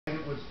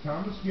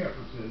Thomas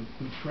Jefferson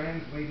who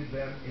translated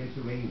them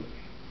into English.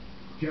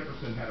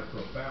 Jefferson had a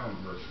profound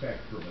respect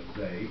for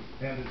Mazzei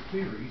and his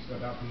theories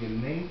about the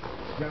innate,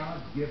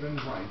 God-given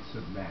rights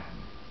of man.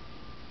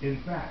 In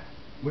fact,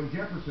 when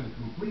Jefferson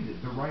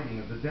completed the writing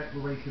of the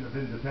Declaration of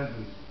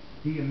Independence,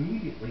 he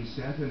immediately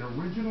sent an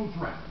original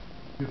draft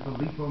to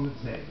Filippo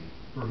Mazzei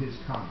for his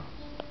comments.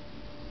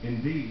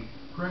 Indeed,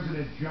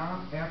 President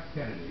John F.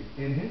 Kennedy,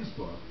 in his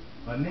book,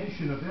 A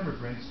Nation of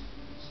Immigrants,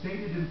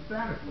 stated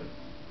emphatically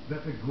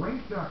that the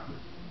great doctrine,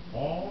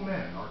 all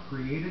men are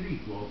created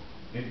equal,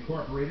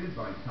 incorporated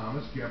by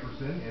Thomas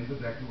Jefferson in the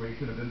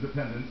Declaration of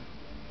Independence,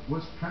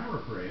 was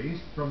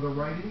paraphrased from the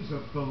writings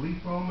of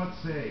Filippo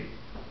Mazzei.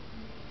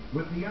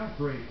 With the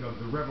outbreak of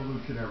the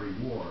Revolutionary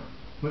War,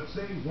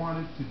 Mazzei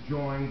wanted to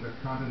join the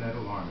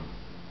Continental Army,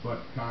 but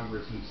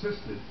Congress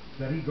insisted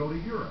that he go to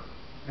Europe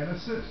and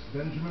assist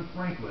Benjamin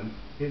Franklin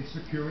in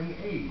securing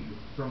aid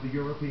from the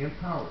European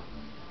powers,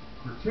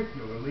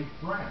 particularly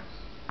France.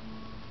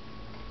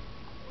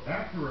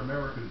 After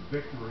America's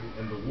victory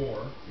in the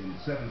war in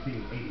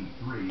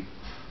 1783,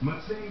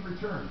 Mazzei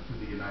returned to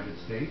the United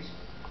States,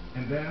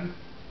 and then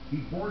he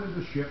boarded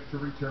a ship to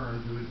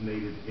return to his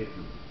native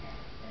Italy.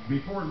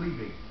 Before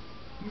leaving,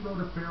 he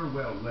wrote a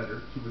farewell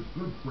letter to his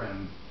good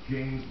friend,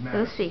 James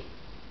Madison. Lucy,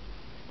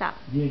 stop.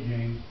 Dear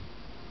James,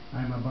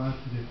 I am about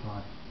to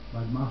depart,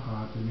 but my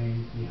heart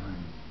remains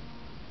behind.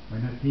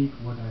 When I think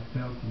what I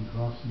felt in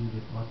crossing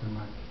the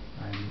Potomac,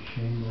 I am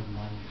ashamed of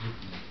my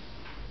weakness.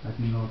 I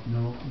do not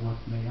know what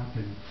may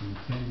happen when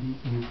sandy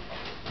hook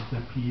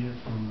disappears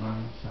from my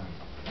side,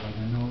 but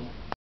I know